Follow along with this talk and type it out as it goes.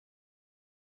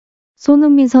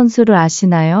손흥민 선수를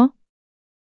아시나요?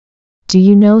 Do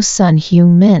you know Sun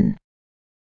Heung-min?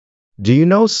 Do you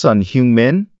know Sun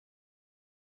Heung-min?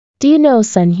 Do you know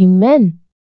Sun Heung-min?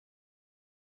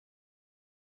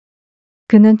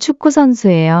 그는 축구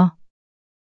선수예요.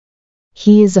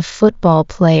 He is a football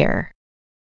player.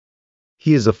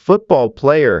 He is a football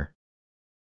player.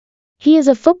 He is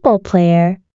a football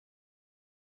player.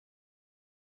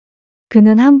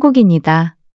 그는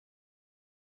한국인이다.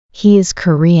 He is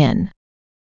Korean.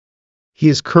 He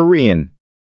is Korean.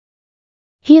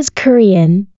 He is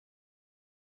Korean.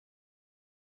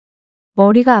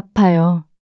 머리가 아파요.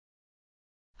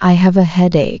 I have a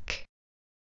headache.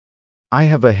 I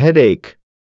have a headache.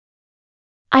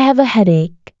 I have a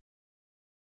headache.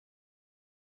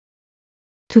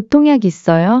 두통약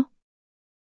있어요?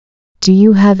 Do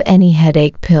you have any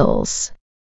headache pills?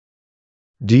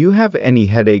 Do you have any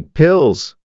headache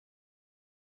pills?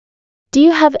 Do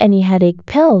you have any headache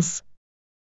pills?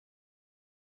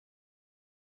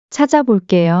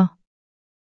 찾아볼게요.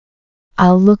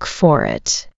 I'll look for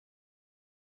it.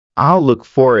 I'll look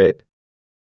for it.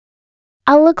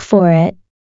 I'll look for it.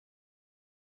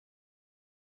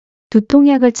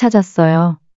 두통약을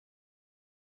찾았어요.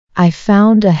 I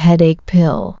found a headache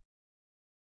pill.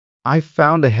 I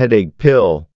found a headache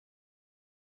pill.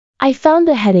 I found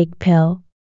a headache pill.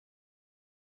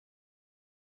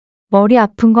 머리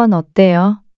아픈 건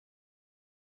어때요?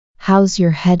 How's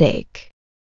your headache?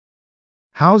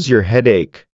 How's your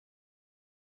headache?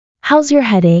 How's your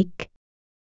headache?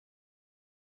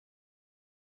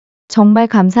 정말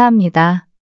감사합니다.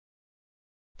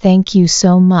 Thank you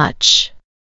so much.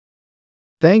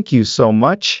 Thank you so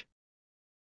much.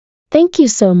 Thank you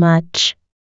so much.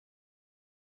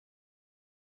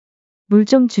 물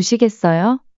좀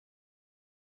주시겠어요?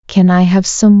 Can I have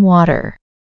some water?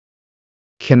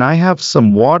 Can I have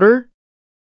some water?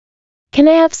 Can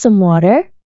I have some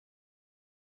water?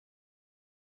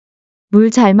 물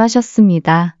잘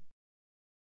마셨습니다.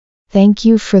 Thank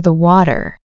you for the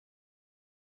water.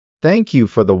 Thank you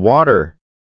for the water.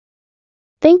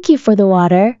 Thank you for the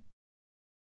water.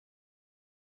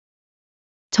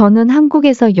 저는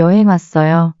한국에서 여행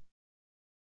왔어요.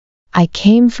 I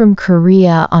came from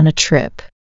Korea on a trip.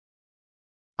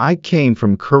 I came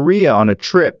from Korea on a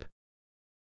trip.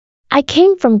 I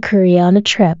came from Korea on a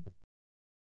trip.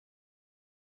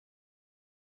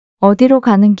 어디로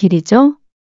가는 길이죠?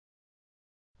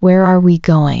 Where are we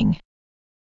going?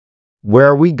 Where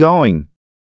are we going?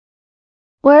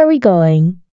 Where are we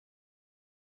going?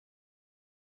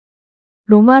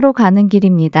 로마로 가는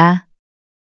길입니다.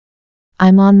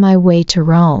 I'm on my way to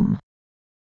Rome.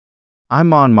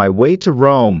 I'm on my way to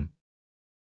Rome.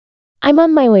 I'm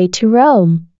on my way to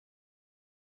Rome.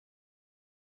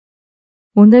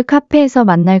 오늘 카페에서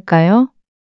만날까요?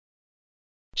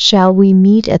 Shall we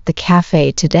meet at the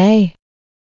cafe today?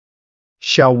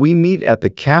 Shall we meet at the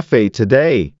cafe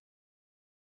today?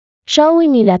 Shall we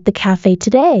meet at the cafe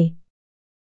today?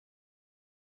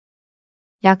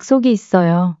 약속이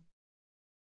있어요.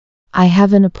 I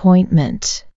have an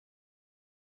appointment.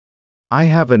 I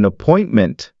have an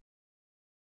appointment.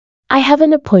 I have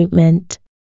an appointment.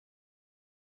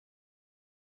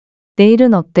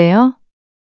 내일은 어때요?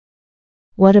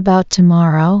 What about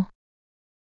tomorrow?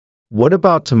 What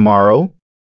about tomorrow?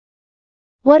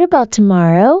 What about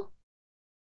tomorrow?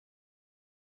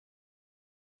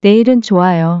 내일은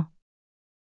좋아요.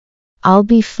 I'll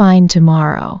be fine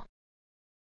tomorrow.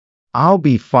 I'll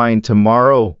be fine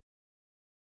tomorrow.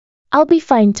 I'll be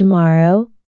fine tomorrow.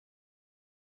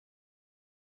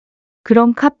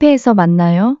 그럼 카페에서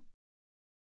만나요?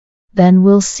 Then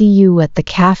we'll see you at the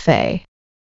cafe.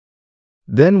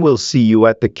 Then we'll see you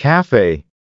at the cafe.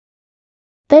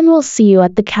 Then we'll see you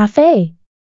at the cafe.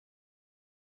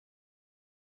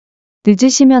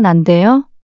 늦으시면 안 돼요?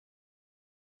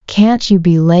 Can't you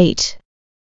be late?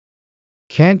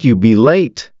 Can't you be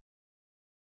late?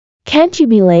 Can't you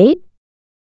be late?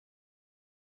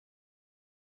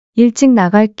 일찍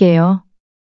나갈게요.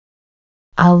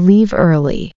 I'll leave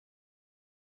early.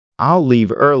 I'll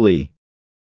leave early.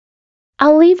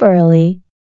 I'll leave early.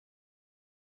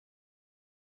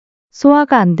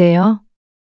 소화가 안 돼요.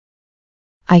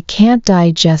 I can't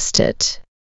digest it.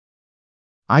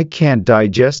 I can't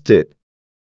digest it.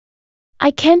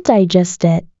 I can't digest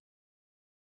it.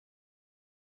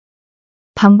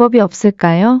 방법이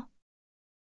없을까요?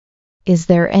 Is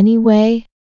there any way?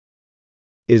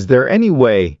 Is there any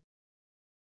way?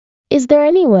 Is there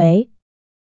any way?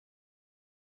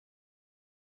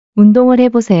 운동을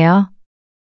해보세요.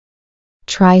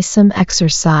 Try some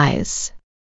exercise.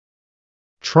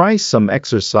 Try some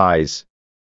exercise.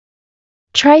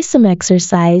 Try some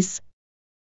exercise.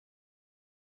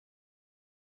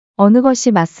 어느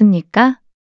것이 맞습니까?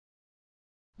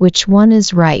 Which one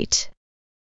is right?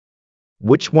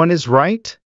 Which one is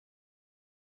right?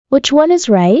 Which one is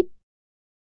right?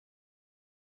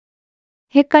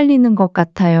 헷갈리는 것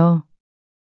같아요.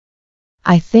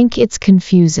 I think it's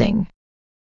confusing.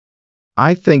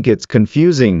 I think it's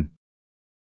confusing.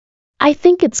 I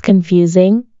think it's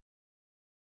confusing.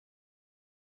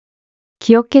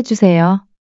 기억해 주세요.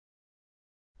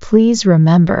 Please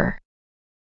remember.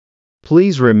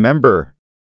 Please remember.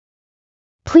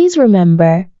 Please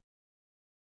remember.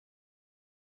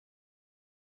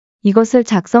 이것을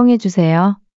작성해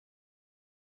주세요.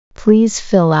 Please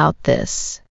fill out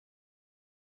this.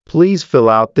 Please fill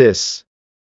out this.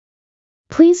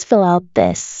 Please fill out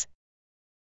this.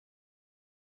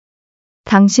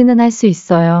 당신은 할 수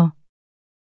있어요.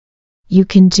 You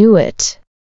can do it.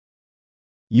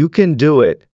 You can do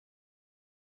it.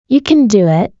 You can do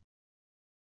it.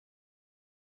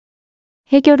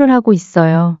 해결을 하고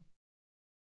있어요.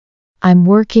 I'm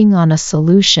working on a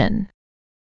solution.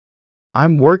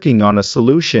 I'm working on a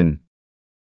solution.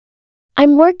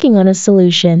 I'm working on a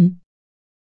solution.